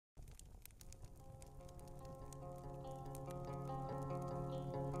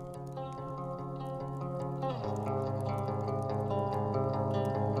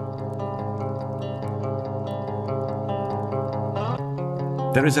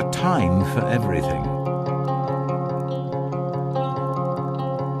There is a time for everything,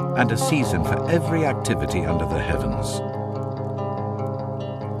 and a season for every activity under the heavens.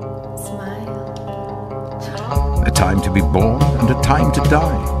 Smile. A time to be born and a time to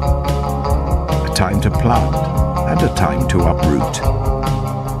die. A time to plant and a time to uproot.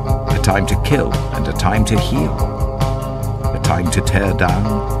 A time to kill and a time to heal. A time to tear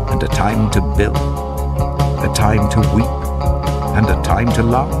down and a time to build. A time to weep and a time to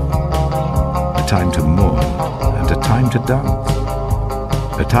laugh. A time to mourn and a time to dance.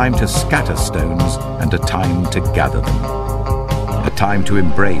 A time to scatter stones and a time to gather them. A time to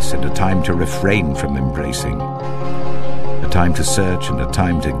embrace and a time to refrain from embracing. A time to search and a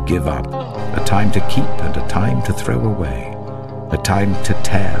time to give up. A time to keep and a time to throw away. A time to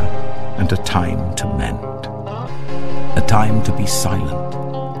tear and a time to mend. A time to be silent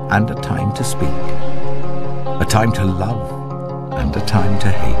and a time to speak. A time to love and a time to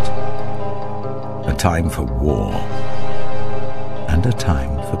hate. A time for war and a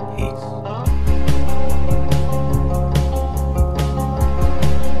time for peace.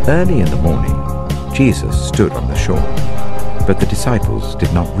 Early in the morning, Jesus stood on the shore, but the disciples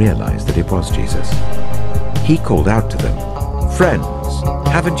did not realize that it was Jesus. He called out to them, "Friends,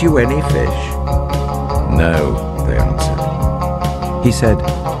 haven't you any fish?" "No," they answered. He said,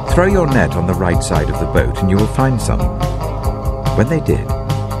 "Throw your net on the right side of the boat and you will find some." When they did,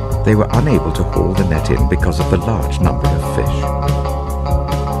 they were unable to haul the net in because of the large number of fish.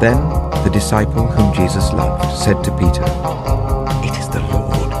 Then the disciple whom Jesus loved said to Peter, "It is the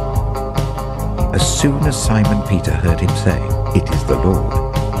Lord." As soon as Simon Peter heard him say, "It is the Lord,"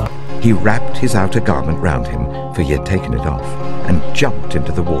 he wrapped his outer garment round him, for he had taken it off, and jumped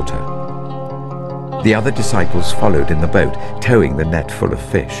into the water. The other disciples followed in the boat, towing the net full of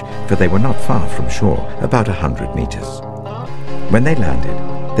fish, for they were not far from shore, about 100 meters. When they landed,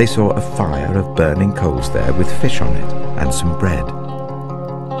 they saw a fire of burning coals there with fish on it and some bread.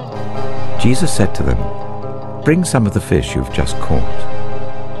 Jesus said to them, "Bring some of the fish you've just caught.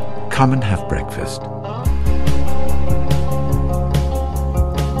 Come and have breakfast."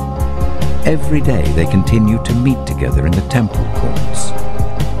 Every day they continued to meet together in the temple courts.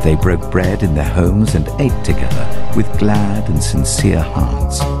 They broke bread in their homes and ate together with glad and sincere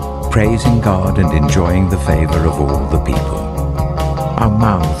hearts, praising God and enjoying the favor of all the people. Our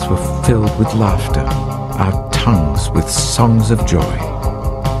mouths were filled with laughter, our tongues with songs of joy.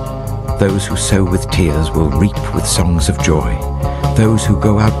 Those who sow with tears will reap with songs of joy. Those who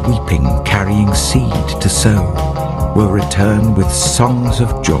go out weeping, carrying seed to sow, will return with songs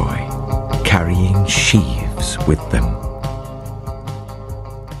of joy, carrying sheaves with them.